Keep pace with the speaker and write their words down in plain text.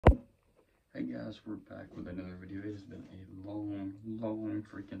guys, we're back with another video. It has been a long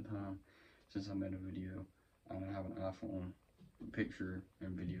freaking time since I made a video. I have an iPhone. The picture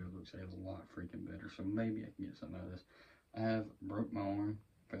and video looks a lot freaking better, so maybe I can get something out of this. I have broke my arm,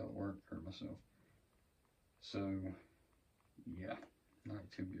 fell at work, hurt myself. So, yeah,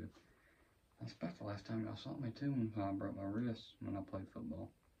 not too good. That's about the last time y'all saw me too, when I broke my wrist when I played football.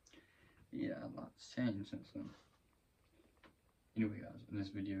 Yeah, a lot's changed since then. Anyway guys, in this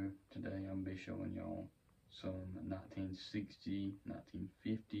video today I'm going to be showing y'all some 1960,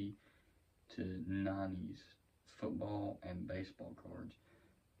 1950 to 90s football and baseball cards.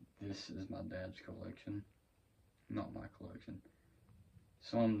 This is my dad's collection, not my collection.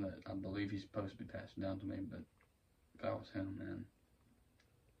 Some that I believe he's supposed to be passing down to me, but if I was him, man,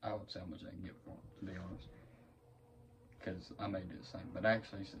 I would say how much I can get for him, to be honest. Because I may do the same, but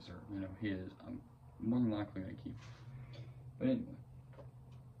actually since they're, his, I'm more than likely going to keep them. But anyway,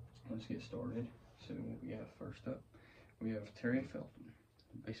 let's get started. So what we have first up, we have Terry Felton,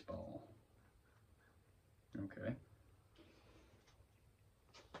 baseball. Okay.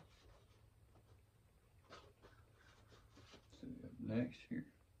 So we have next here,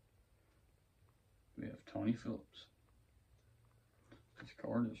 we have Tony Phillips. This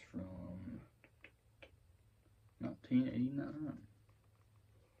card is from 1989.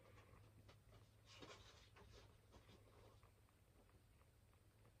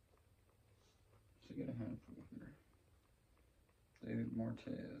 Get a handful here. David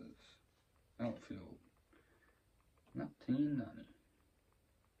Martez, outfield, 1990.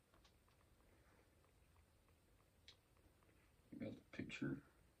 We got the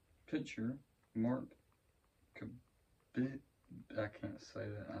pitcher, Mark Kabit. I can't say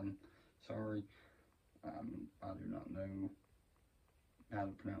that. I'm sorry. I do not know how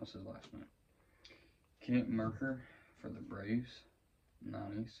to pronounce his last name. Kent Mercker for the Braves,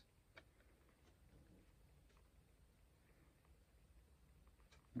 90s.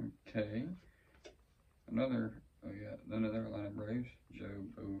 Okay, another Atlanta Braves, Joe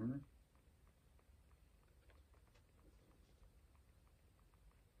Bover.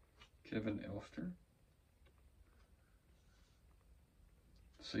 Kevin Elster.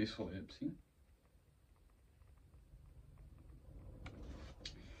 Cecil Ipsy.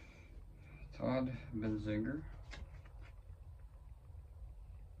 Todd Benzinger.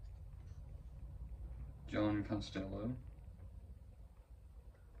 John Costello.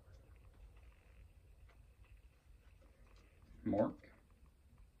 Mark.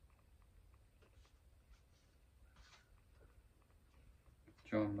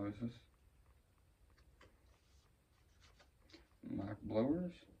 John Moses. Mike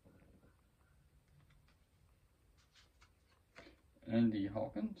Blowers. Andy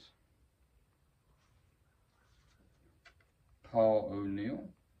Hawkins. Paul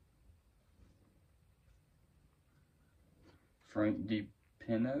O'Neill. Frank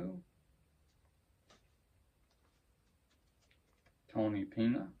DiPino. Tony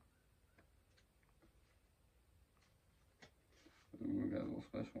Pena. We got a little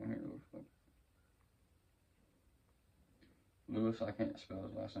special one here, looks like. Lewis, I can't spell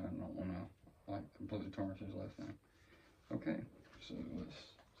his last name. I don't want to completely tarnish his last name. Okay, so let's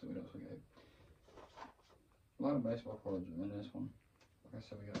see what else we got. A lot of baseball cards in this one. Like I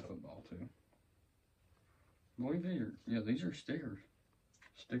said, we got football too. I believe these are stickers.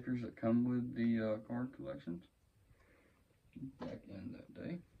 Stickers that come with the card collections. Back in that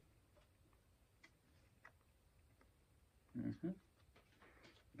day.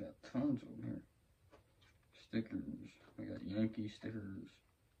 Got tons of them here. Stickers. We got Yankee stickers.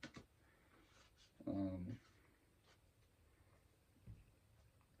 My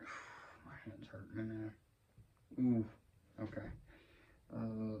hands hurt me now. Ooh. Okay.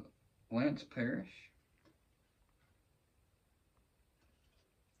 Lance Parrish.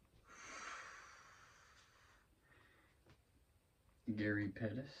 Gary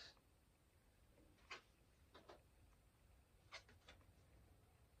Pettis.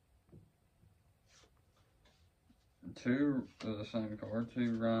 Two of the same card,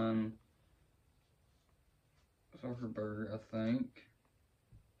 two Ryan Zuckerberg, I think.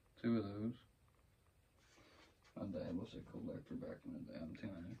 Two of those. My dad was a collector back in the day, I'm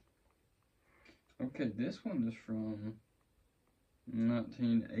telling you. Okay, this one is from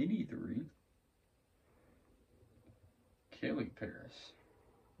 1983. Kelly Paris.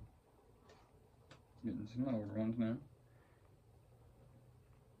 Getting some older ones now.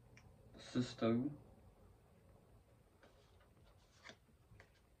 Sisto.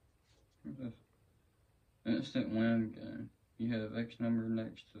 What's this? Instant win game. You have X number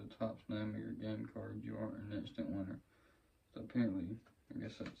next to the top name of your game card. You are an instant winner. So apparently, I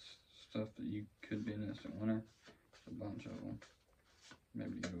guess that's stuff that you could be an instant winner. A bunch of them.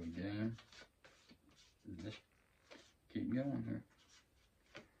 Maybe to go to a game. Just keep going here.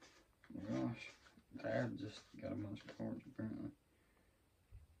 Oh my gosh. Dad just got a bunch of cards apparently.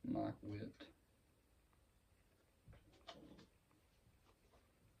 Mike Witt.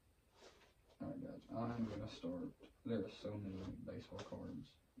 Alright guys, I'm gonna start. There are so many baseball cards.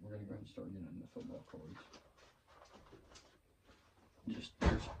 We're gonna go ahead and start getting into football cards. Just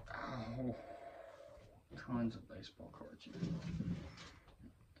there's tons of baseball cards here.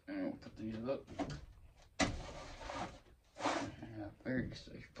 And we'll put these up. Very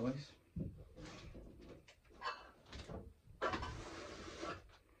safe place.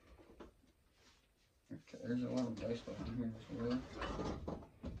 Okay, there's a lot of baseball in here as well.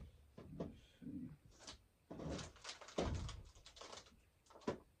 Let's see.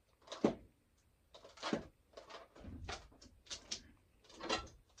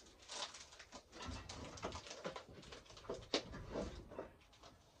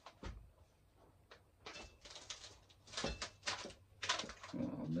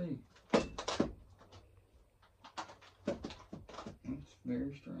 Be. That's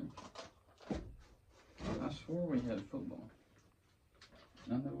very strange. I swore we had football.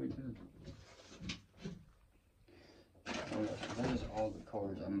 I know we did. Well, that is all the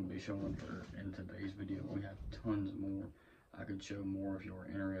cards I'm going to be showing for in today's video. We have tons more. I could show more if you are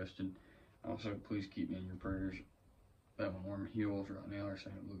interested. Also, please keep me in your prayers. That one arm heals right now. They're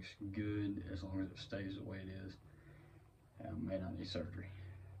saying it looks good as long as it stays the way it is. I may not need surgery.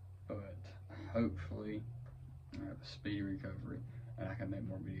 But hopefully I have a speedy recovery and I can make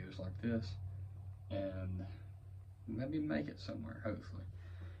more videos like this and maybe make it somewhere, hopefully.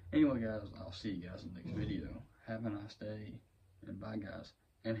 Anyway guys, I'll see you guys in the next video. Have a nice day and bye guys,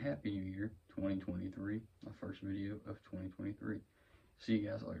 and Happy New Year 2023, my first video of 2023. See you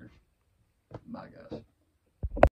guys later.